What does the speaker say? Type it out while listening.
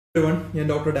Everyone, I am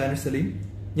Dr. Danish Salim.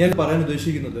 I am going to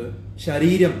say that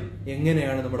ശരീരം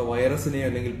എങ്ങനെയാണ് നമ്മുടെ വൈറസിനെ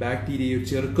അല്ലെങ്കിൽ ബാക്ടീരിയയെ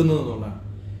ചെറുക്കുന്നത് എന്നുള്ളതാണ്.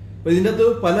 അപ്പോൾ ഇതിനകത്ത്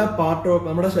പല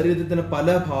നമ്മുടെ ശരീരത്തിന്റെ പല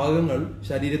ഭാഗങ്ങൾ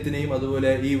ശരീരത്തിനെയും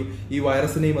അതുപോലെ ഈ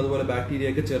വൈറസിനെയും അതുപോലെ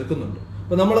ബാക്ടീരിയയൊക്കെ ചെറുക്കുന്നുണ്ട്.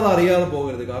 അപ്പോൾ നമ്മളത് അറിയാതെ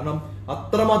പോകരുത്. കാരണം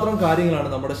അത്രമാത്രം കാര്യങ്ങളാണ്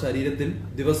നമ്മുടെ ശരീരത്തിൽ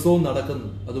ദിവസവും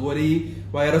നടക്കുന്നത്. അതുപോലെ ഈ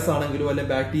വൈറസ് ആണെങ്കിലോ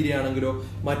അല്ലെങ്കിൽ ബാക്ടീരിയ ആണെങ്കിലോ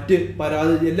മറ്റ്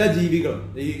എല്ലാ ജീവികളും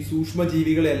ഈ സൂക്ഷ്മ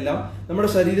ജീവികളെല്ലാം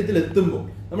നമ്മുടെ ശരീരത്തിൽ എത്തുമ്പോൾ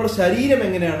നമ്മുടെ ശരീരം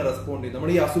എങ്ങനെയാണ് റെസ്പോണ്ട് ചെയ്യുന്നത്,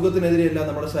 നമ്മുടെ ഈ അസുഖത്തിനെതിരെയെല്ലാം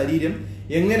നമ്മുടെ ശരീരം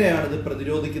എങ്ങനെയാണ് ഇത്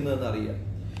പ്രതിരോധിക്കുന്നതെന്ന് അറിയാം.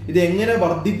 ഇത് എങ്ങനെ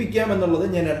വർദ്ധിപ്പിക്കാം എന്നുള്ളത്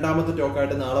ഞാൻ രണ്ടാമത്തെ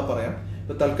ടോക്കായിട്ട് നാളെ പറയാം.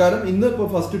 ഇപ്പൊ തൽക്കാലം ഇന്നിപ്പോ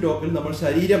ഫസ്റ്റ് ടോക്കിൽ നമ്മൾ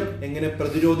ശരീരം എങ്ങനെ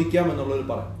പ്രതിരോധിക്കാം എന്നുള്ളത്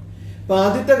പറയാം. അപ്പൊ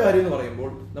ആദ്യത്തെ കാര്യം എന്ന് പറയുമ്പോൾ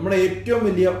നമ്മുടെ ഏറ്റവും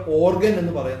വലിയ ഓർഗൻ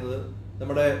എന്ന് പറയുന്നത്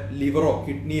നമ്മുടെ ലിവറോ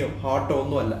കിഡ്നിയോ ഹാർട്ടോ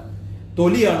ഒന്നുമല്ല,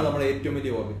 തൊലിയാണ് നമ്മുടെ ഏറ്റവും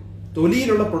വലിയ ഓർഗൻ.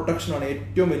 തൊലിയിലുള്ള പ്രൊട്ടക്ഷനാണ്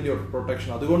ഏറ്റവും വലിയ പ്രൊട്ടക്ഷൻ.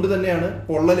 അതുകൊണ്ട് തന്നെയാണ്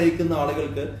പൊള്ളലേക്കുന്ന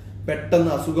ആളുകൾക്ക്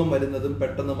പെട്ടെന്ന് അസുഖം വരുന്നതും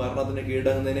പെട്ടെന്ന് മരണത്തിന്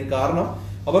കീഴടങ്ങുന്നതിനും കാരണം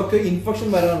അവർക്ക് ഇൻഫെക്ഷൻ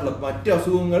വരാനുള്ള മറ്റ്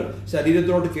അസുഖങ്ങൾ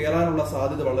ശരീരത്തിലോട്ട് കയറാനുള്ള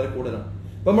സാധ്യത വളരെ കൂടുതലാണ്.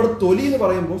 അപ്പൊ നമ്മുടെ തൊലി എന്ന്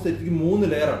പറയുമ്പോൾ ശരിക്കും 3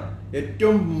 ലെയറാണ്.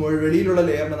 ഏറ്റവും വെളിയിലുള്ള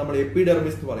ലെയറിനെ നമ്മൾ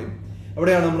എപ്പിഡെർമിസ് എന്ന് പറയും.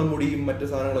 അവിടെയാണ് നമ്മുടെ മുടിയും മറ്റു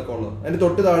സാധനങ്ങളൊക്കെ ഉള്ളത്. അതിന്റെ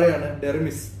തൊട്ട് താഴെയാണ്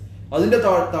ഡെർമിസ്, അതിന്റെ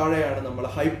താഴെയാണ് നമ്മൾ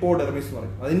ഹൈപ്പോഡെർമിസ് എന്ന്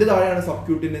പറയും. അതിന്റെ താഴെയാണ്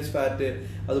സബ്ക്യൂട്ടിനസ് ഫാറ്റ്,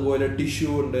 അതുപോലെ ടിഷ്യൂ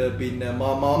ഉണ്ട്, പിന്നെ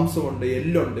മാംസമുണ്ട്,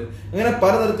 എല്ലുണ്ട്. അങ്ങനെ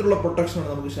പലതരത്തിലുള്ള പ്രൊട്ടക്ഷനാണ്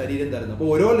നമുക്ക് ശരീരം തരുന്നത്. അപ്പോൾ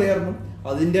ഓരോ ലെയറിനും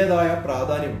അതിൻ്റെതായ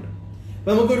പ്രാധാന്യമുണ്ട്. അപ്പൊ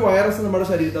നമുക്കൊരു വൈറസ് നമ്മുടെ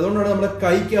ശരീരത്തിൽ, അതുകൊണ്ടാണ് നമ്മുടെ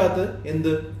കൈക്കകത്ത്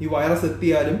ഈ വൈറസ്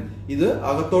എത്തിയാലും ഇത്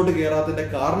അകത്തോട്ട് കയറാത്തതിന്റെ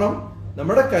കാരണം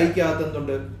നമ്മുടെ കൈക്കകത്ത്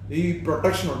എന്തുണ്ട്, ഈ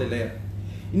പ്രൊട്ടക്ഷൻ ഉണ്ട് ലെയർ.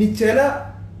 ഇനി ചില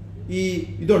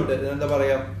ഇതുണ്ട്, എന്താ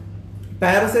പറയാ,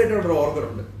 പാരസൈറ്റ് ഒരു ഓർഗൻ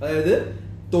ഉണ്ട്. അതായത്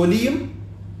തൊലിയും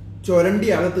ചുരണ്ടി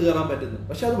അകത്ത് കയറാൻ പറ്റുന്നത്,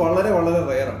 പക്ഷെ അത് വളരെ വളരെ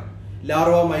റെയറാണ്.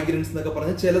 ലാർവ മൈഗ്രൻസ് എന്നൊക്കെ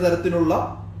പറഞ്ഞ ചില തരത്തിലുള്ള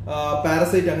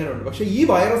പാരസൈറ്റ് അങ്ങനെ ഉണ്ട്. പക്ഷെ ഈ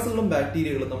വൈറസുകളും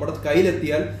ബാക്ടീരിയകളും നമ്മുടെ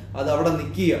കയ്യിലെത്തിയാൽ അത് അവിടെ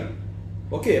നിൽക്കുകയാണ്.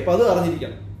 ഓക്കെ, അപ്പൊ അത്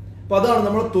അറിഞ്ഞിരിക്കണം. അപ്പൊ അതാണ്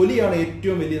നമ്മുടെ തൊലിയാണ്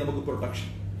ഏറ്റവും വലിയ നമുക്ക് പ്രൊട്ടക്ഷൻ.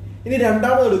 ഇനി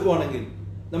രണ്ടാമത് എടുക്കുവാണെങ്കിൽ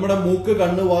നമ്മുടെ മൂക്ക്,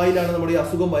 കണ്ണ്, വായിലാണ് നമ്മുടെ ഈ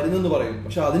അസുഖം വരുന്നതെന്ന് പറയും.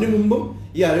 പക്ഷെ അതിനു മുമ്പും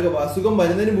ഈ അസുഖം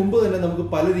വരുന്നതിന് മുമ്പ് തന്നെ നമുക്ക്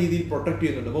പല രീതിയിൽ പ്രൊട്ടക്ട്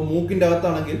ചെയ്യുന്നുണ്ട്. അപ്പൊ മൂക്കിന്റെ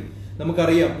അകത്താണെങ്കിൽ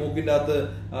നമുക്കറിയാം, മൂക്കിന്റെ അകത്ത്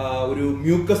ഒരു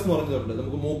മ്യൂക്കസ് എന്ന് പറഞ്ഞതുണ്ട്.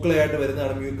 നമുക്ക് മൂക്കളയായിട്ട്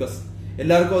വരുന്നതാണ് മ്യൂക്കസ്.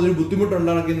 എല്ലാവർക്കും അതൊരു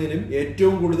ബുദ്ധിമുട്ടുണ്ടാക്കുന്നതിനും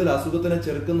ഏറ്റവും കൂടുതൽ അസുഖത്തിനെ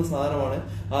ചെറുക്കുന്ന സാധനമാണ്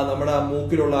നമ്മുടെ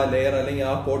മൂക്കിലുള്ള ആ ലെയർ അല്ലെങ്കിൽ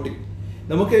ആ കോട്ടിംഗ്.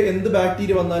 നമുക്ക് എന്ത്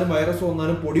ബാക്ടീരിയ വന്നാലും വൈറസ്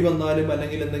വന്നാലും പൊടി വന്നാലും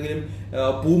അല്ലെങ്കിൽ എന്തെങ്കിലും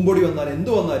പൂമ്പൊടി വന്നാലും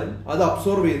എന്ത് വന്നാലും അത്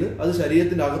അബ്സോർവ് ചെയ്ത് അത്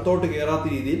ശരീരത്തിന്റെ അകത്തോട്ട് കയറാത്ത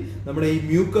രീതിയിൽ നമ്മുടെ ഈ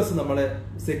മ്യൂക്കസ് നമ്മളെ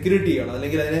സെക്യൂരിറ്റി ചെയ്യണം,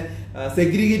 അല്ലെങ്കിൽ അതിനെ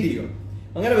സെഗ്രിഗേറ്റ് ചെയ്യണം.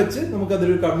 അങ്ങനെ വെച്ച്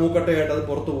നമുക്കതൊരു മൂക്കട്ടയായിട്ട് അത്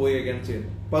പുറത്തു പോവുകയൊക്കെയാണ്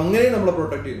ചെയ്യുന്നത്. അപ്പൊ അങ്ങനെ നമ്മളെ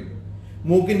പ്രൊട്ടക്ട് ചെയ്യുന്നുണ്ട്.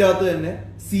 മൂക്കിന്റെ അകത്ത് തന്നെ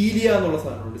സീലിയ എന്നുള്ള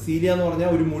സാധനമുണ്ട്. സീലിയ എന്ന് പറഞ്ഞാൽ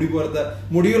ഒരു മുടി പോലത്തെ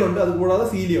മുടികളുണ്ട്, അതുകൂടാതെ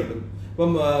സീലിയ ഉണ്ട്.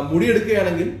 അപ്പം മുടി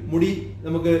എടുക്കുകയാണെങ്കിൽ മുടി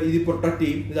നമുക്ക് ഇത് പ്രൊട്ടക്ട്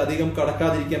ചെയ്യും, ഇത് അധികം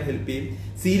കടക്കാതിരിക്കാൻ ഹെൽപ്പ് ചെയ്യും.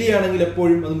 സീലിയ ആണെങ്കിൽ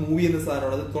എപ്പോഴും അത് മൂവ് ചെയ്യുന്ന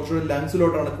സാധനമാണ്, അത് കുറച്ചുകൂടി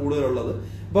ലങ്സിലോട്ടാണ് കൂടുതലുള്ളത്.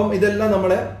 അപ്പം ഇതെല്ലാം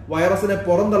നമ്മളെ വൈറസിനെ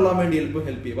പുറന്തള്ളാൻ വേണ്ടി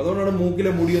ഹെൽപ്പ് ചെയ്യും. അതുകൊണ്ടാണ്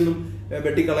മൂക്കിലെ മുടിയൊന്നും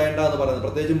വെട്ടിക്കളയേണ്ട എന്ന് പറയുന്നത്.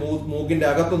 പ്രത്യേകിച്ച് മൂക്കിന്റെ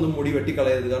അകത്തൊന്നും മുടി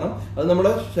വെട്ടിക്കളയരുത്. കാരണം അത്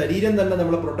നമ്മുടെ ശരീരം തന്നെ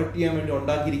നമ്മളെ പ്രൊട്ടക്ട് ചെയ്യാൻ വേണ്ടി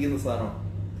ഉണ്ടാക്കിയിരിക്കുന്ന സാധനമാണ്.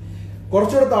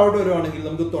 കുറച്ചുകൂടെ താഴോട്ട് വരുവാണെങ്കിൽ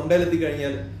നമുക്ക് തൊണ്ടയിലെത്തി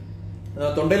കഴിഞ്ഞാൽ,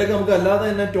 തൊണ്ടയിലൊക്കെ നമുക്ക് അല്ലാതെ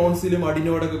തന്നെ ടോൺസിലും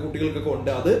അഡിനോയിഡൊക്കെ കുട്ടികൾക്കൊക്കെ ഉണ്ട്.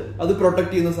 അത്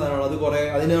പ്രൊട്ടക്ട് ചെയ്യുന്ന സാധനമാണ്. അത്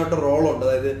അതിനായിട്ട് റോളുണ്ട്.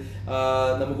 അതായത്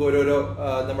നമുക്ക് ഓരോരോ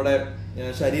നമ്മുടെ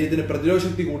ശരീരത്തിന് പ്രതിരോധ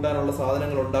ശക്തി കൂട്ടാനുള്ള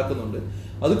സാധനങ്ങൾ ഉണ്ടാക്കുന്നുണ്ട്.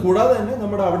 അത് കൂടാതെ തന്നെ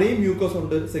നമ്മുടെ അവിടെയും മ്യൂക്കസ്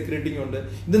ഉണ്ട്, സെക്രേറ്റിംഗ് ഉണ്ട്.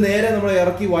 ഇത് നേരെ നമ്മൾ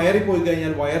ഇറക്കി വയറിൽ പോയി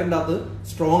കഴിഞ്ഞാൽ വയറിന്റെ അകത്ത്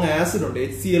സ്ട്രോങ് ആസിഡ് ഉണ്ട്,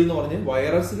 HCl എന്ന് പറഞ്ഞ്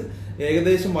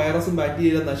ഏകദേശം വൈറസും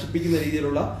ബാക്ടീരിയ നശിപ്പിക്കുന്ന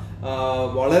രീതിയിലുള്ള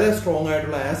വളരെ സ്ട്രോങ്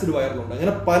ആയിട്ടുള്ള ആസിഡ് വയറിലുണ്ട്.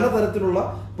 അങ്ങനെ പലതരത്തിലുള്ള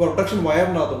പ്രൊട്ടക്ഷൻ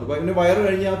വയറിനകത്തുണ്ട്. പിന്നെ വയറ്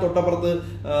കഴിഞ്ഞാൽ തൊട്ടപ്പുറത്ത്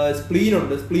സ്പ്ലീൻ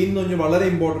ഉണ്ട്. സ്പ്ലീൻ എന്ന് പറഞ്ഞാൽ വളരെ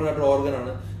ഇമ്പോർട്ടന്റ് ആയിട്ടുള്ള ഓർഗൻ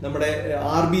ആണ്. നമ്മുടെ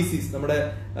RBCs, നമ്മുടെ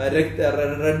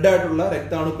റെഡ് ആയിട്ടുള്ള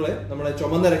രക്താണുക്കളെ, നമ്മുടെ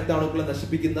ചുമന്ന രക്താണുക്കളെ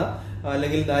നശിപ്പിക്കുന്ന,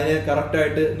 അല്ലെങ്കിൽ അതിനെ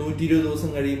കറക്റ്റായിട്ട് 120 ദിവസം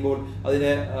കഴിയുമ്പോൾ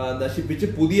അതിനെ നശിപ്പിച്ച്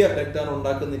പുതിയ രക്താണു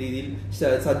ഉണ്ടാക്കുന്ന രീതിയിൽ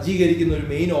സജ്ജീകരിക്കുന്ന ഒരു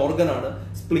മെയിൻ ഓർഗനാണ്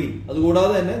സ്പ്ലീൻ.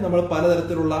 അതുകൂടാതെ തന്നെ നമ്മൾ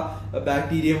പലതരത്തിലുള്ള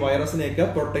ബാക്ടീരിയ വൈറസിനെയൊക്കെ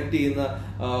പ്രൊട്ടക്ട് ചെയ്യുന്ന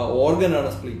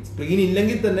ഓർഗനാണ് സ്പ്ലീൻ. സ്പ്ലീൻ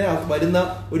ഇല്ലെങ്കിൽ തന്നെ വരുന്ന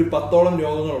ഒരു 10ഓളം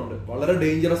രോഗങ്ങളുണ്ട്, വളരെ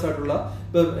ഡേഞ്ചറസ് ആയിട്ടുള്ള.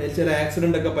 ഇപ്പൊ ചില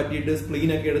ആക്സിഡന്റ് ഒക്കെ പറ്റിയിട്ട് സ്പ്ലീൻ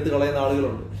ഒക്കെ എടുത്ത് കളയുന്ന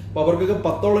ആളുകളുണ്ട്. അപ്പൊ അവർക്കൊക്കെ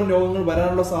 10ഓളം രോഗങ്ങൾ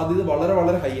വരാനുള്ള സാധ്യത വളരെ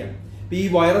വളരെ ഹൈ ആണ്. ഈ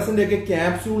വൈറസിന്റെ ഒക്കെ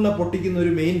ക്യാപ്സ്യൂളിനെ പൊട്ടിക്കുന്ന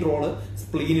ഒരു മെയിൻ റോള്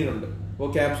സ്പ്ലീനിനുണ്ട്. അപ്പോൾ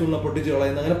ക്യാപ്സ്യൂളിനെ പൊട്ടിച്ച്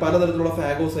കളയുന്ന, അങ്ങനെ പലതരത്തിലുള്ള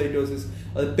ഫാഗോസൈറ്റോസിസ്,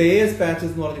 അത് പേസ്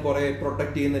പാച്ചസ് എന്ന് പറഞ്ഞ് കുറെ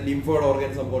പ്രൊട്ടക്ട് ചെയ്യുന്ന ലിംഫോയിഡ്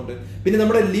ഓർഗൻസ് സംഭവമുണ്ട്. പിന്നെ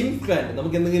നമ്മുടെ ലിംഫ് ഗ്ലാൻഡ്,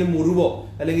 നമുക്ക് എന്തെങ്കിലും മുറിവോ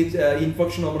അല്ലെങ്കിൽ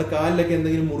ഇൻഫെക്ഷനോ, നമ്മുടെ കാലിലൊക്കെ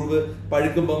എന്തെങ്കിലും മുറിവ്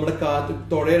പഴുക്കുമ്പോൾ നമ്മുടെ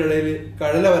തൊടയുടെ ഇടയിൽ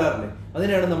കഴല വരാറില്ലേ,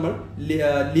 അതിനെയാണ് നമ്മൾ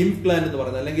ലിംഫ് ഗ്ലാൻഡ് എന്ന്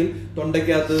പറയുന്നത്. അല്ലെങ്കിൽ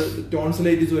തൊണ്ടയ്ക്കകത്ത്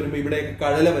ടോൺസിലൈറ്റിസ് വരുമ്പോൾ ഇവിടെയൊക്കെ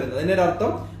കഴല വരുന്നത്, അതിന്റെ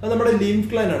അർത്ഥം അത് നമ്മുടെ ലിംഫ്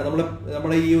ഗ്ലാൻഡ് ആണ്.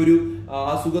 നമ്മുടെ ഈ ഒരു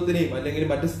അസുഖത്തിനെയും അല്ലെങ്കിൽ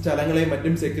മറ്റു സ്ഥലങ്ങളെയും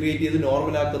മറ്റും സെക്രിയേറ്റ് ചെയ്ത്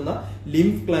നോർമലാക്കുന്ന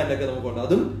ലിംഫ് ഗ്ലാൻഡ് ഒക്കെ നമുക്കുണ്ട്.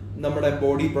 അതും നമ്മുടെ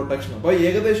ബോഡി പ്രൊട്ടക്ഷൻ. അപ്പൊ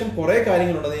ഏകദേശം കുറെ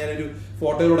കാര്യങ്ങളുണ്ട്. അത് ഞാനൊരു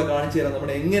ഫോട്ടോയിലൂടെ കാണിച്ചു തരാം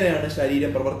നമ്മുടെ എങ്ങനെയാണ്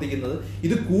ശരീരം പ്രവർത്തിക്കുന്നത്.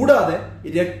 ഇത് കൂടാതെ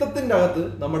രക്തത്തിന്റെ അകത്ത്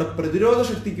നമ്മുടെ പ്രതിരോധ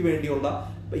ശക്തിക്ക് വേണ്ടിയുള്ള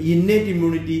ഇന്നേറ്റ്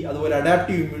ഇമ്മ്യൂണിറ്റി അതുപോലെ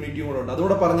അഡാപ്റ്റീവ് ഇമ്മ്യൂണിറ്റിയും കൂടെ ഉണ്ട്.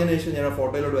 അതുകൂടെ പറഞ്ഞതിന് ശേഷം ഞാൻ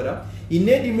ഫോട്ടോയിലോട്ട് വരാം.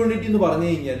 ഇന്നേറ്റ് ഇമ്മ്യൂണിറ്റി എന്ന് പറഞ്ഞു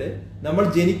കഴിഞ്ഞാൽ നമ്മൾ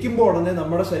ജനിക്കുമ്പോൾ ഉടനെ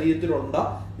നമ്മുടെ ശരീരത്തിലുള്ള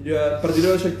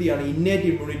പ്രതിരോധ ശക്തിയാണ് ഇന്നേറ്റ്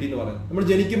ഇമ്മ്യൂണിറ്റി എന്ന് പറയുന്നത്. നമ്മൾ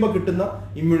ജനിക്കുമ്പോൾ കിട്ടുന്ന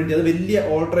ഇമ്മ്യൂണിറ്റി, അത് വലിയ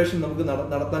ഓൾട്ടറേഷൻ നമുക്ക്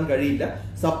നടത്താൻ കഴിയില്ല.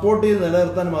 സപ്പോർട്ട് ചെയ്ത്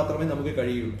നിലനിർത്താൻ മാത്രമേ നമുക്ക്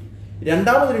കഴിയുള്ളൂ.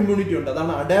 രണ്ടാമതൊരു ഇമ്മ്യൂണിറ്റി ഉണ്ട്,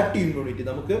 അതാണ് അഡാപ്റ്റീവ് ഇമ്മ്യൂണിറ്റി.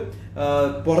 നമുക്ക്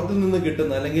പുറത്തു നിന്ന്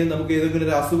കിട്ടുന്ന അല്ലെങ്കിൽ നമുക്ക് ഏതെങ്കിലും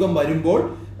ഒരു അസുഖം വരുമ്പോൾ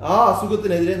ആ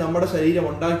അസുഖത്തിനെതിരെ നമ്മുടെ ശരീരം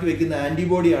ഉണ്ടാക്കി വെക്കുന്ന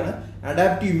ആന്റിബോഡിയാണ്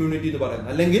അഡാപ്റ്റീവ് ഇമ്മ്യൂണിറ്റി എന്ന്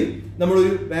പറയുന്നത്. അല്ലെങ്കിൽ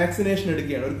നമ്മളൊരു വാക്സിനേഷൻ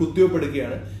എടുക്കുകയാണ്, ഒരു കുത്തിവയ്പ്പ്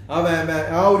എടുക്കുകയാണ്,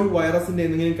 ആ ഒരു വൈറസിന്റെ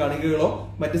എന്തെങ്കിലും കണികകളോ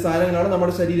മറ്റു സാധനങ്ങളാണ്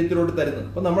നമ്മുടെ ശരീരത്തിലോട്ട് തരുന്നത്.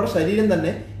 അപ്പൊ നമ്മുടെ ശരീരം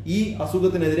തന്നെ ഈ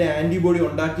അസുഖത്തിനെതിരെ ആന്റിബോഡി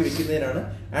ഉണ്ടാക്കി വെക്കുന്നതിനാണ്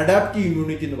അഡാപ്റ്റീവ്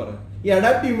ഇമ്മ്യൂണിറ്റി എന്ന് പറയുന്നത്. ഈ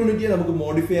അഡാപ്റ്റീവ് ഇമ്മ്യൂണിറ്റിയെ നമുക്ക്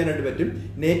മോഡിഫൈ ചെയ്യാനായിട്ട് പറ്റും.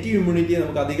 നേറ്റീവ് ഇമ്മ്യൂണിറ്റിയെ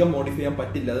നമുക്ക് അധികം മോഡിഫൈ ചെയ്യാൻ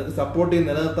പറ്റില്ല. അത് സപ്പോർട്ട് ചെയ്ത്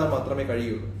നിലനിർത്താൻ മാത്രമേ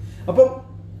കഴിയുള്ളൂ. അപ്പം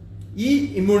ഈ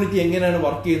ഇമ്മ്യൂണിറ്റി എങ്ങനെയാണ്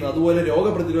വർക്ക് ചെയ്യുന്നത്, അതുപോലെ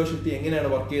രോഗപ്രതിരോധ ശക്തി എങ്ങനെയാണ്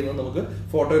വർക്ക് ചെയ്യുന്നത് നമുക്ക്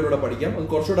ഫോട്ടോയിലൂടെ പഠിക്കാം. അത്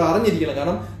കുറച്ചുകൂടെ അറിഞ്ഞിരിക്കണം.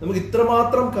 കാരണം നമുക്ക്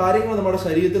ഇത്രമാത്രം കാര്യങ്ങൾ നമ്മുടെ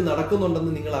ശരീരത്തിൽ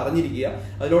നടക്കുന്നുണ്ടെന്ന് നിങ്ങൾ അറിഞ്ഞിരിക്കുക.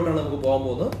 അതിലോട്ടാണ് നമുക്ക് പോകാൻ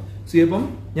പോകുന്നത്. അപ്പം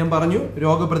ഞാൻ പറഞ്ഞു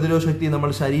രോഗപ്രതിരോധ ശക്തി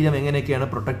നമ്മുടെ ശരീരം എങ്ങനെയൊക്കെയാണ്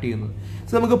പ്രൊട്ടക്ട് ചെയ്യുന്നത്.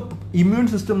 നമുക്ക് ഇമ്മ്യൂൺ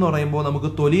സിസ്റ്റം എന്ന് പറയുമ്പോൾ നമുക്ക്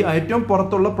തൊലി, ഏറ്റവും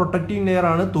പുറത്തുള്ള പ്രൊട്ടക്റ്റീവ് ലെയർ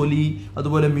ആണ് തൊലി,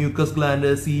 അതുപോലെ മ്യൂക്കസ് ഗ്ലാൻഡ്,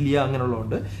 സീലിയ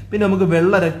അങ്ങനെയുള്ളതുണ്ട്. പിന്നെ നമുക്ക്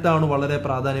വെള്ള രക്തമാണ് വളരെ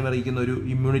പ്രാധാന്യം അറിയിക്കുന്ന ഒരു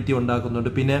ഇമ്മ്യൂണിറ്റി ഉണ്ടാക്കുന്നുണ്ട്.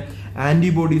 പിന്നെ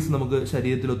ആന്റിബോഡീസ് നമുക്ക്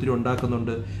ശരീരത്തിൽ ഒത്തിരി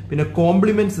ഉണ്ടാക്കുന്നുണ്ട്. പിന്നെ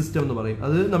കോംപ്ലിമെന്റ് സിസ്റ്റം എന്ന് പറയും,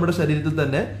 അത് നമ്മുടെ ശരീരത്തിൽ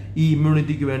തന്നെ ഈ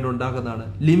ഇമ്മ്യൂണിറ്റിക്ക് വേണ്ടി ഉണ്ടാക്കുന്നതാണ്.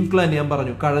 ലിംഫ് ഗ്ലാൻഡ് ഞാൻ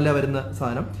പറഞ്ഞു, കഴല വരുന്ന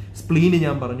സാധനം. സ്പ്ലീന്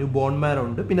ഞാൻ പറഞ്ഞു, ബോൺ മാരോ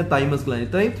ഉണ്ട്. പിന്നെ തൈമസ് ഗ്ലാൻഡ്.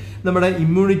 ഇത്രയും നമ്മുടെ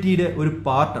ഇമ്മ്യൂണിറ്റിയുടെ ഒരു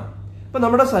പാർട്ടാണ്. ഇപ്പൊ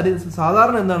നമ്മുടെ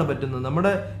സാധാരണ എന്താണ് പറ്റുന്നത്,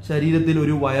 നമ്മുടെ ശരീരത്തിൽ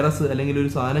ഒരു വൈറസ് അല്ലെങ്കിൽ ഒരു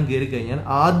സാധനം കയറി കഴിഞ്ഞാൽ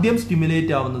ആദ്യം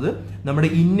സ്റ്റിമുലേറ്റ് ആവുന്നത് നമ്മുടെ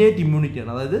ഇന്നേറ്റ്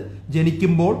ഇമ്മ്യൂണിറ്റിയാണ്. അതായത്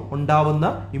ജനിക്കുമ്പോൾ ഉണ്ടാവുന്ന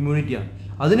ഇമ്മ്യൂണിറ്റിയാണ്.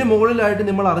 അതിന് മുകളിലായിട്ട്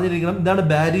നമ്മൾ അറിഞ്ഞിരിക്കണം, ഇതാണ്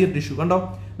ബാരിയർ ടിഷ്യൂ. കണ്ടോ,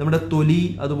 നമ്മുടെ തൊലി,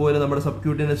 അതുപോലെ നമ്മുടെ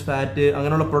സബ്ക്യൂട്ടേനിയസ് ഫാറ്റ്,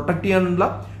 അങ്ങനെയുള്ള പ്രൊട്ടക്ട് ചെയ്യാനുള്ള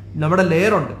നമ്മുടെ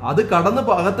ലെയർ ഉണ്ട്. അത് കടന്ന്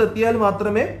അകത്തെത്തിയാൽ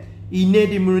മാത്രമേ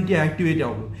ഇന്നേറ്റ് ഇമ്മ്യൂണിറ്റി ആക്ടിവേറ്റ്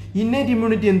ആവുള്ളൂ. ഇന്നേറ്റ്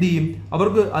ഇമ്മ്യൂണിറ്റി എന്ത് ചെയ്യും,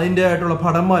 അവർക്ക് അതിൻ്റെ ആയിട്ടുള്ള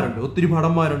ഭടന്മാരുണ്ട്, ഒത്തിരി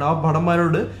ഭടന്മാരുണ്ട്. ആ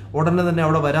ഭടന്മാരോട് ഉടനെ തന്നെ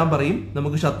അവിടെ വരാൻ പറയും,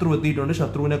 നമുക്ക് ശത്രു എത്തിയിട്ടുണ്ട്,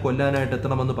 ശത്രുവിനെ കൊല്ലാനായിട്ട്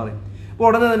എത്തണമെന്ന് പറയും. അപ്പോൾ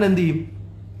ഉടനെ തന്നെ എന്ത് ചെയ്യും,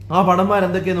 ആ ഭടന്മാർ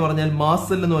എന്തൊക്കെയെന്ന് പറഞ്ഞാൽ മാസ്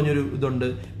സെൽ എന്ന് പറഞ്ഞൊരു ഇതുണ്ട്,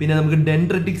 പിന്നെ നമുക്ക്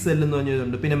ഡെൻഡ്രറ്റിക് സെൽ എന്ന്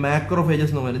പറഞ്ഞൊരിതുണ്ട്, പിന്നെ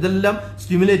മാക്രോഫേജസ് എന്ന് പറഞ്ഞാൽ ഇതെല്ലാം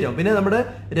സ്റ്റിമുലേറ്റ് ആവും. പിന്നെ നമ്മുടെ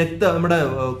നമ്മുടെ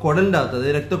കുടലിൻ്റെ അകത്ത്,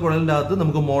 അതായത് രക്തക്കുടലിൻ്റെ അകത്ത്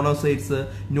നമുക്ക് മോണോസൈറ്റ്സ്,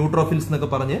 ന്യൂട്രോഫിൽസ് എന്നൊക്കെ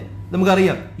പറഞ്ഞ്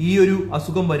നമുക്കറിയാം ഈ ഒരു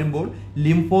അസുഖം വരുമ്പോൾ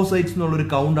ലിംഫോസൈറ്റ്സ് എന്നുള്ളൊരു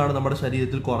കൗണ്ടാണ് നമ്മുടെ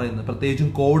ശരീരത്തിൽ കുറയുന്നത്, പ്രത്യേകിച്ചും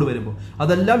കോവിഡ് വരുമ്പോൾ.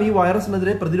 അതെല്ലാം ഈ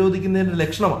വൈറസിനെതിരെ പ്രതിരോധിക്കുന്നതിന്റെ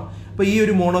ലക്ഷണമാണ്. അപ്പൊ ഈ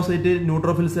ഒരു മോണോസൈറ്റ്,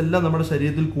 ന്യൂട്രോഫിൽസ് എല്ലാം നമ്മുടെ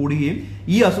ശരീരത്തിൽ കൂടുകയും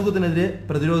ഈ അസുഖത്തിനെതിരെ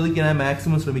പ്രതിരോധിക്കാനായി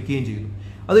മാക്സിമം ശ്രമിക്കുകയും ചെയ്യുന്നു.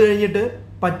 അത് കഴിഞ്ഞിട്ട്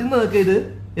പറ്റുന്നതൊക്കെ ഇത്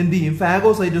എന്ത് ചെയ്യും,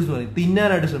 ഫാഗോസൈറ്റോസ് എന്ന് പറയും,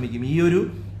 തിന്നാനായിട്ട് ശ്രമിക്കും. ഈ ഒരു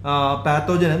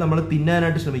പാത്തോജനെ നമ്മൾ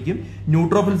തിന്നാനായിട്ട് ശ്രമിക്കും.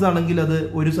 ന്യൂട്രോഫിൽസ് ആണെങ്കിൽ അത്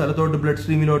ഒരു സ്ഥലത്തോട്ട് ബ്ലഡ്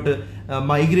സ്ട്രീമിലോട്ട്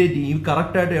മൈഗ്രേറ്റ് ചെയ്യും.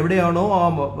 കറക്റ്റായിട്ട് എവിടെയാണോ ആ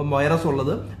വൈറസ്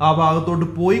ഉള്ളത് ആ ഭാഗത്തോട്ട്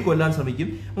പോയി കൊല്ലാൻ ശ്രമിക്കും.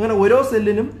 അങ്ങനെ ഓരോ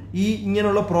സെല്ലിനും ഈ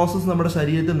ഇങ്ങനെയുള്ള പ്രോസസ്സ് നമ്മുടെ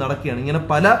ശരീരത്തിൽ നടക്കുകയാണ്. ഇങ്ങനെ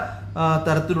പല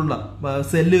തരത്തിലുള്ള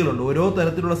സെല്ലുകളുണ്ട്. ഓരോ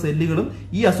തരത്തിലുള്ള സെല്ലുകളും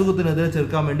ഈ അസുഖത്തിനെതിരെ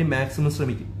ചെറുക്കാൻ വേണ്ടി മാക്സിമം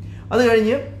ശ്രമിക്കും. അത്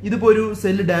കഴിഞ്ഞ് ഇതിപ്പോൾ ഒരു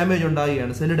സെല്ല് ഡാമേജ്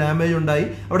ഉണ്ടാവുകയാണ്. സെല്ല് ഡാമേജ് ഉണ്ടായി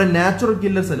അവിടെ നാച്ചുറൽ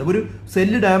കില്ലർ സെൽ, ഒരു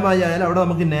സെല്ല് ഡാമേജ് ആയാൽ അവിടെ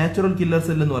നമുക്ക് നാച്ചുറൽ കില്ലർ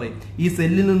സെൽ എന്ന് പറയും. ഈ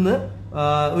സെല്ലിൽ നിന്ന്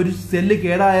ഒരു സെല്ല്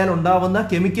കേടായാൽ ഉണ്ടാവുന്ന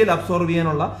കെമിക്കൽ അബ്സോർവ്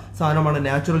ചെയ്യാനുള്ള സാധനമാണ്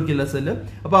നാച്ചുറൽ കില്ലർ സെല്ല്.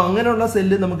 അപ്പൊ അങ്ങനെയുള്ള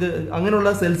സെല്ല് നമുക്ക്,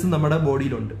 അങ്ങനെയുള്ള സെൽസ് നമ്മുടെ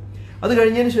ബോഡിയിലുണ്ട്. അത്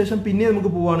കഴിഞ്ഞതിന് ശേഷം പിന്നെ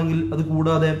നമുക്ക് പോവുകയാണെങ്കിൽ അത്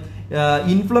കൂടാതെ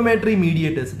ഇൻഫ്ലമേറ്ററി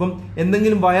മീഡിയേറ്റേഴ്സ്, ഇപ്പം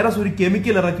എന്തെങ്കിലും വൈറസ് ഒരു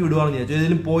കെമിക്കൽ ഇറക്കി വിടുകയാണെന്ന് വിചാരിച്ചു,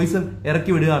 ഏതെങ്കിലും പോയിസൺ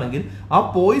ഇറക്കി വിടുകയാണെങ്കിൽ ആ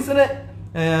പോയിസനെ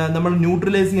നമ്മൾ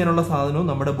ന്യൂട്രലൈസ് ചെയ്യാനുള്ള സാധനവും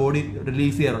നമ്മുടെ ബോഡി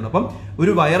റിലീസ് ചെയ്യാറുണ്ട്. അപ്പം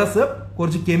ഒരു വൈറസ്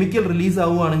കുറച്ച് കെമിക്കൽ റിലീസ്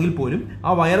ആവുകയാണെങ്കിൽ പോലും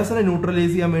ആ വൈറസിനെ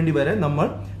ന്യൂട്രലൈസ് ചെയ്യാൻ വേണ്ടി വരെ നമ്മൾ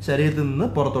ശരീരത്തിൽ നിന്ന്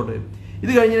പുറത്തോട്ട് വരും.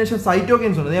 ഇത് കഴിഞ്ഞതിന് ശേഷം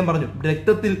സൈറ്റോകൈൻസ് ഉണ്ട്, ഞാൻ പറഞ്ഞു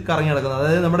രക്തത്തിൽ കറങ്ങി നടക്കുന്നത്.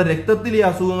 അതായത് നമ്മുടെ രക്തത്തിൽ ഈ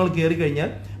അസുഖങ്ങൾ കയറി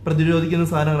കഴിഞ്ഞാൽ പ്രതിരോധിക്കുന്ന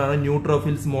സാധനങ്ങളാണ്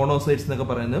ന്യൂട്രോഫിൽസ്, മോണോസൈറ്റ്സ് എന്നൊക്കെ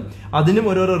പറയുന്നത്. അതിനും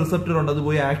ഓരോരോ റിസപ്റ്റർ ഉണ്ട്, അത്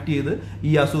പോയി ആക്ട് ചെയ്ത്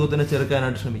ഈ അസുഖത്തിനെ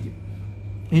ചെറുക്കാനായിട്ട് ശ്രമിക്കും.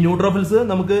 ഈ ന്യൂട്രോഫിൽസ്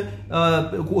നമുക്ക്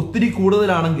ഒത്തിരി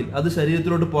കൂടുതലാണെങ്കിൽ അത്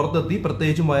ശരീരത്തിലോട്ട് പുറത്തെത്തി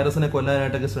പ്രത്യേകിച്ചും വൈറസിനെ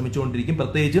കൊല്ലാനായിട്ടൊക്കെ ശ്രമിച്ചുകൊണ്ടിരിക്കും.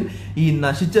 പ്രത്യേകിച്ചും ഈ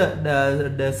നശിച്ച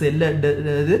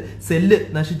സെല്ല്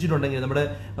നശിച്ചിട്ടുണ്ടെങ്കിൽ, നമ്മുടെ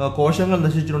കോശങ്ങൾ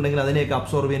നശിച്ചിട്ടുണ്ടെങ്കിൽ അതിനെയൊക്കെ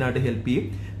അബ്സോർവ് ചെയ്യാനായിട്ട് ഹെൽപ്പ് ചെയ്യും.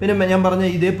 പിന്നെ ഞാൻ പറഞ്ഞ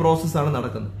ഇതേ പ്രോസസ്സാണ്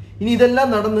നടക്കുന്നത്. ഇനി ഇതെല്ലാം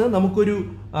നടന്ന് നമുക്കൊരു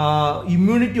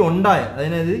ഇമ്മ്യൂണിറ്റി ഉണ്ടായാൽ,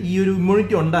 അതായത് ഈ ഒരു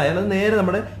ഇമ്മ്യൂണിറ്റി ഉണ്ടായാൽ അത് നേരെ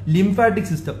നമ്മുടെ ലിംഫാറ്റിക്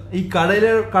സിസ്റ്റം, ഈ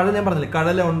കടല ഞാൻ പറഞ്ഞില്ലേ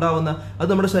കടല ഉണ്ടാവുന്ന, അത്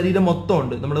നമ്മുടെ ശരീരം മൊത്തം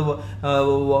ഉണ്ട്. നമ്മുടെ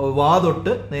വാ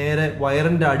തൊട്ട് നേരെ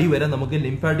വയറിന്റെ അടി വരെ നമുക്ക്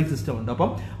ലിംഫാറ്റിക് സിസ്റ്റം ഉണ്ട്. അപ്പം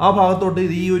ആ ഭാഗത്തോട്ട്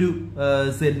ഈ ഒരു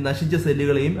നശിച്ച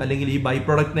സെല്ലുകളെയും അല്ലെങ്കിൽ ഈ ബൈ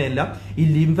പ്രൊഡക്റ്റിനെ എല്ലാം ഈ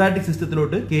ലിംഫാറ്റിക്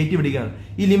സിസ്റ്റത്തിലോട്ട് കയറ്റി വിടുകയാണ്.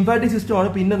 ഈ ലിംഫാറ്റിക് സിസ്റ്റമാണ്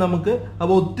പിന്നെ നമുക്ക്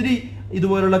അപ്പോൾ ഒത്തിരി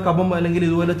ഇതുപോലുള്ള കഫം അല്ലെങ്കിൽ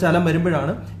ഇതുപോലെ ചലം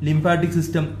വരുമ്പോഴാണ് ലിംഫാറ്റിക്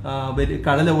സിസ്റ്റം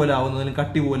കടല പോലെ ആവുന്നത് അല്ലെങ്കിൽ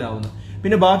കട്ടി പോലെ ആവുന്നത്.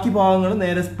 പിന്നെ ബാക്കി ഭാഗങ്ങൾ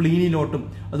നേരെ സ്പ്ലീനിലോട്ടും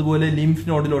അതുപോലെ ലിംഫ്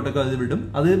നോഡിലോട്ടൊക്കെ അത് വിടും.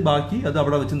 അത് ബാക്കി അത്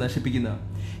അവിടെ വെച്ച് നശിപ്പിക്കുന്നതാണ്.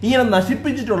 ഇങ്ങനെ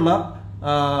നശിപ്പിച്ചിട്ടുള്ള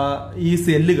ഈ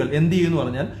സെല്ലുകൾ എന്ത് ചെയ്യുമെന്ന്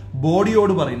പറഞ്ഞാൽ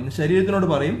ബോഡിയോട് പറയും, ശരീരത്തിനോട്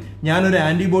പറയും, ഞാനൊരു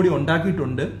ആന്റിബോഡി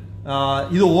ഉണ്ടാക്കിയിട്ടുണ്ട്,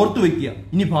 ഇത് ഓർത്തു വെക്കുക,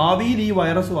 ഇനി ഭാവിയിൽ ഈ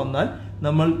വൈറസ് വന്നാൽ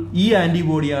നമ്മൾ ഈ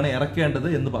ആന്റിബോഡിയാണ് ഇറക്കേണ്ടത്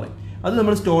എന്ന് പറയും. അത്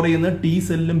നമ്മൾ സ്റ്റോർ ചെയ്യുന്നത് ടി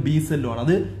സെല്ലും ബി സെല്ലും ആണ്.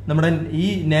 അത് നമ്മുടെ ഈ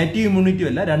നേറ്റീവ് ഇമ്മ്യൂണിറ്റി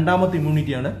അല്ല, രണ്ടാമത്തെ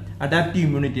ഇമ്മ്യൂണിറ്റിയാണ്, അഡാപ്റ്റീവ്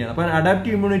ഇമ്മ്യൂണിറ്റിയാണ്. അപ്പൊ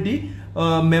അഡാപ്റ്റീവ് ഇമ്മ്യൂണിറ്റി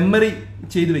മെമ്മറി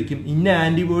ചെയ്തു വെക്കും, ഇന്ന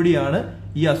ആന്റിബോഡിയാണ്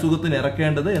ഈ അസുഖത്തിന്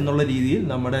ഇറക്കേണ്ടത് എന്നുള്ള രീതിയിൽ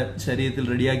നമ്മുടെ ശരീരത്തിൽ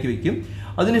റെഡിയാക്കി വെക്കും.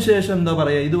 അതിനുശേഷം എന്താ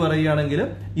പറയുക, ഇത് പറയുകയാണെങ്കിൽ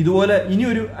ഇതുപോലെ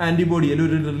ഇനിയൊരു ആന്റിബോഡി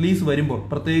അല്ലെങ്കിൽ ഒരു റിലീസ് വരുമ്പോൾ,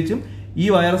 പ്രത്യേകിച്ചും ഈ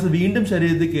വൈറസ് വീണ്ടും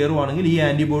ശരീരത്തിൽ കയറുവാണെങ്കിൽ ഈ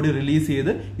ആന്റിബോഡി റിലീസ്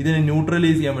ചെയ്ത് ഇതിനെ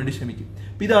ന്യൂട്രലൈസ് ചെയ്യാൻ വേണ്ടി ശ്രമിക്കും.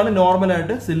 അപ്പൊ ഇതാണ്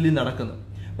നോർമലായിട്ട് സെല്ലിൽ നടക്കുന്നത്.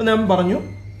 അപ്പൊ ഞാൻ പറഞ്ഞു,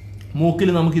 മൂക്കിൽ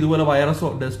നമുക്ക് ഇതുപോലെ വൈറസോ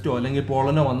ഡസ്റ്റോ അല്ലെങ്കിൽ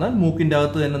പോളനോ വന്നാൽ മൂക്കിന്റെ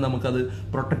അകത്ത് തന്നെ നമുക്കത്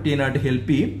പ്രൊട്ടക്ട് ചെയ്യാനായിട്ട്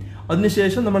ഹെൽപ്പ് ചെയ്യും.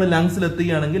 അതിനുശേഷം നമ്മൾ ലങ്സിൽ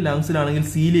എത്തുകയാണെങ്കിൽ, ലങ്സിലാണെങ്കിൽ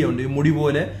സീലിയ ഉണ്ട്, മുടി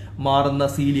പോലെ മാറുന്ന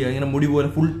സീലിയ, ഇങ്ങനെ മുടി പോലെ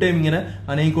ഫുൾ ടൈം ഇങ്ങനെ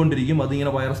അനയിക്കൊണ്ടിരിക്കും,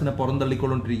 അതിങ്ങനെ വൈറസിനെ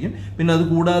പുറന്തള്ളിക്കൊണ്ടിരിക്കും. പിന്നെ അത്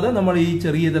കൂടാതെ നമ്മൾ ഈ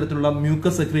ചെറിയ തരത്തിലുള്ള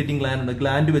മ്യൂക്കസ് സെക്രീറ്റിംഗ് ഗ്ലാൻഡ് ഉണ്ട്,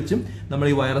 ഗ്ലാൻഡ് വെച്ചും നമ്മൾ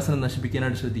ഈ വൈറസിനെ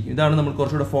നശിപ്പിക്കാനായിട്ട് ശ്രദ്ധിക്കും. ഇതാണ് നമ്മൾ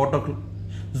കുറച്ചുകൂടെ ഫോട്ടോ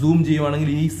സൂം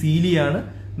ചെയ്യുവാണെങ്കിൽ ഈ സീലിയാണ്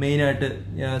മെയിനായിട്ട്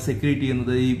സെക്രീറ്റ്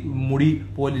ചെയ്യുന്നത്. ഈ മുടി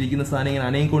പോലെ ഇരിക്കുന്ന സാധനം ഇങ്ങനെ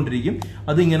അനയിക്കൊണ്ടിരിക്കും,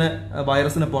 അതിങ്ങനെ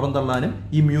വൈറസിനെ പുറന്തള്ളാനും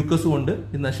ഈ മ്യൂക്കസ് കൊണ്ട്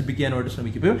ഇത് നശിപ്പിക്കാനായിട്ട്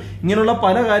ശ്രമിക്കും. ഇപ്പം ഇങ്ങനെയുള്ള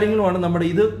പല കാര്യങ്ങളുമാണ്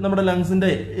നമ്മുടെ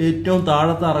ലങ്സിന്റെ ഏറ്റവും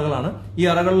താഴത്തെ അറകളാണ്. ഈ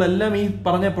അറകളിലെല്ലാം ഈ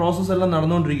പറഞ്ഞ പ്രോസസ്സ് എല്ലാം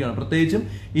നടന്നുകൊണ്ടിരിക്കുകയാണ്. പ്രത്യേകിച്ചും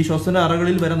ഈ ശ്വസന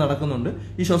അറകളിൽ വരെ നടക്കുന്നുണ്ട്.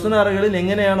 ഈ ശ്വസന അറകളിൽ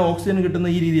എങ്ങനെയാണ് ഓക്സിജൻ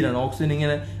കിട്ടുന്നത്? ഈ രീതിയിലാണ്. ഓക്സിജൻ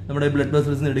ഇങ്ങനെ നമ്മുടെ ബ്ലഡ്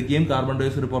വെസൽസിന് എടുക്കുകയും കാർബൺ ഡൈ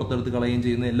ഓക്സൈഡ് പുറത്തെടുത്ത് കളയുകയും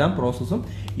ചെയ്യുന്ന എല്ലാം പ്രോസസ്സും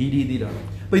ഈ രീതിയിലാണ്.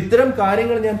 അപ്പൊ ഇത്തരം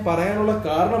കാര്യങ്ങൾ ഞാൻ പറയാനുള്ള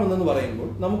കാരണം എന്തെന്ന് പറയുമ്പോൾ,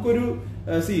 നമുക്കൊരു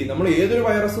നമ്മൾ ഏതൊരു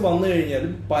വൈറസ് വന്നു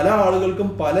കഴിഞ്ഞാലും പല ആളുകൾക്കും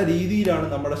പല രീതിയിലാണ്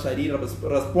നമ്മുടെ ശരീരം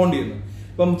റെസ്പോണ്ട് ചെയ്യുന്നത്.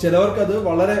 ഇപ്പം ചിലവർക്ക് അത്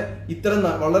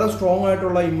വളരെ സ്ട്രോങ്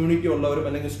ആയിട്ടുള്ള ഇമ്മ്യൂണിറ്റി ഉള്ളവരും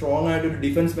അല്ലെങ്കിൽ സ്ട്രോങ് ആയിട്ടൊരു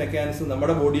ഡിഫൻസ് മെക്കാനിസം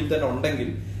നമ്മുടെ ബോഡിയിൽ തന്നെ ഉണ്ടെങ്കിൽ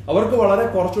അവർക്ക് വളരെ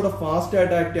കുറച്ചുകൂടെ ഫാസ്റ്റ്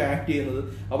ആയിട്ട് ആക്ട് ചെയ്യുന്നത്,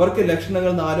 അവർക്ക്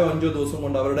ലക്ഷണങ്ങൾ 4-5 ദിവസം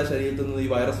കൊണ്ട് അവരുടെ ശരീരത്തിൽ നിന്ന് ഈ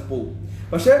വൈറസ് പോകും.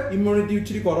 പക്ഷെ ഇമ്മ്യൂണിറ്റി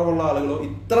ഇച്ചിരി കുറവുള്ള ആളുകളോ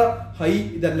ഇത്ര ഹൈ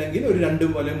ഇതല്ലെങ്കിൽ ഒരു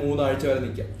 2 അല്ലെങ്കിൽ 3 ആഴ്ച വരെ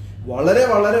നിൽക്കാം. വളരെ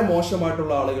വളരെ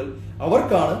മോശമായിട്ടുള്ള ആളുകൾ,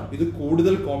 അവർക്കാണ് ഇത്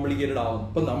കൂടുതൽ കോംപ്ലിക്കേറ്റഡ് ആവുന്നത്.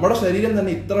 അപ്പൊ നമ്മുടെ ശരീരം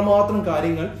തന്നെ ഇത്രമാത്രം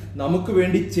കാര്യങ്ങൾ നമുക്ക്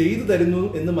വേണ്ടി ചെയ്തു തരുന്നു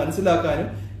എന്ന് മനസ്സിലാക്കാനും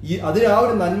അതിന് ആ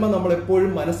ഒരു നന്മ നമ്മൾ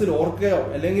എപ്പോഴും മനസ്സിൽ ഓർക്കുക,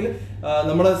 അല്ലെങ്കിൽ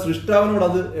നമ്മുടെ സൃഷ്ടാവിനോട്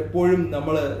അത് എപ്പോഴും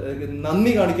നമ്മൾ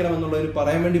നന്ദി കാണിക്കണം എന്നുള്ളതിന്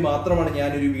പറയാൻ വേണ്ടി മാത്രമാണ്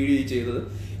ഞാനൊരു വീഡിയോ ചെയ്തത്.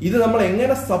 ഇത് നമ്മൾ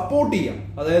എങ്ങനെ സപ്പോർട്ട് ചെയ്യാം,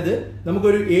 അതായത്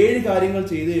നമുക്കൊരു 7 കാര്യങ്ങൾ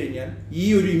ചെയ്തു കഴിഞ്ഞാൽ ഈ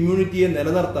ഒരു ഇമ്മ്യൂണിറ്റിയെ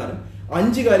നിലനിർത്താനും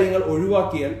 5 കാര്യങ്ങൾ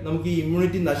ഒഴിവാക്കിയാൽ നമുക്ക് ഈ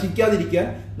ഇമ്മ്യൂണിറ്റി നശിക്കാതിരിക്കാൻ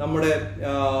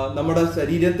നമ്മുടെ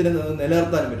ശരീരത്തിന്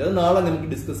നിലനിർത്താനും പറ്റും. അത് നാളെ നമുക്ക്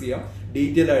ഡിസ്കസ് ചെയ്യാം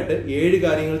ഡീറ്റെയിൽ ആയിട്ട്. 7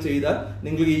 കാര്യങ്ങൾ ചെയ്താൽ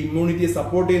നിങ്ങൾക്ക് ഈ ഇമ്മ്യൂണിറ്റിയെ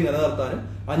സപ്പോർട്ട് ചെയ്ത് നിലനിർത്താനും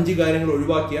 5 കാര്യങ്ങൾ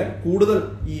ഒഴിവാക്കിയാൽ കൂടുതൽ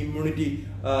ഈ ഇമ്മ്യൂണിറ്റി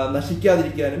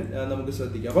നശിക്കാതിരിക്കാനും നമുക്ക്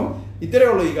ശ്രദ്ധിക്കാം. അപ്പം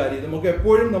ഇത്രയുള്ള ഈ കാര്യം നമുക്ക്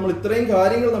എപ്പോഴും നമ്മൾ ഇത്രയും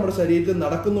കാര്യങ്ങൾ നമ്മുടെ ശരീരത്തിൽ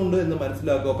നടക്കുന്നുണ്ട് എന്ന്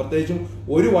മനസ്സിലാക്കുക. പ്രത്യേകിച്ചും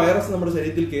ഒരു വൈറസ് നമ്മുടെ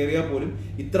ശരീരത്തിൽ കയറിയാൽ പോലും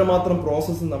ഇത്രമാത്രം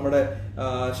പ്രോസസ്സ് നമ്മുടെ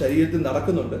ശരീരത്തിൽ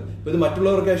നടക്കുന്നുണ്ട്. അപ്പൊ ഇത്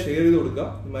മറ്റുള്ളവർക്ക് ഷെയർ ചെയ്ത് കൊടുക്കുക.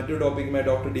 മറ്റൊരു ടോപ്പിക്കുമായി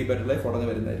ഡോക്ടർ ഡി ബെറ്റർ ലൈഫ് ഉടനെ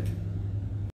വരുന്നതായിരിക്കും.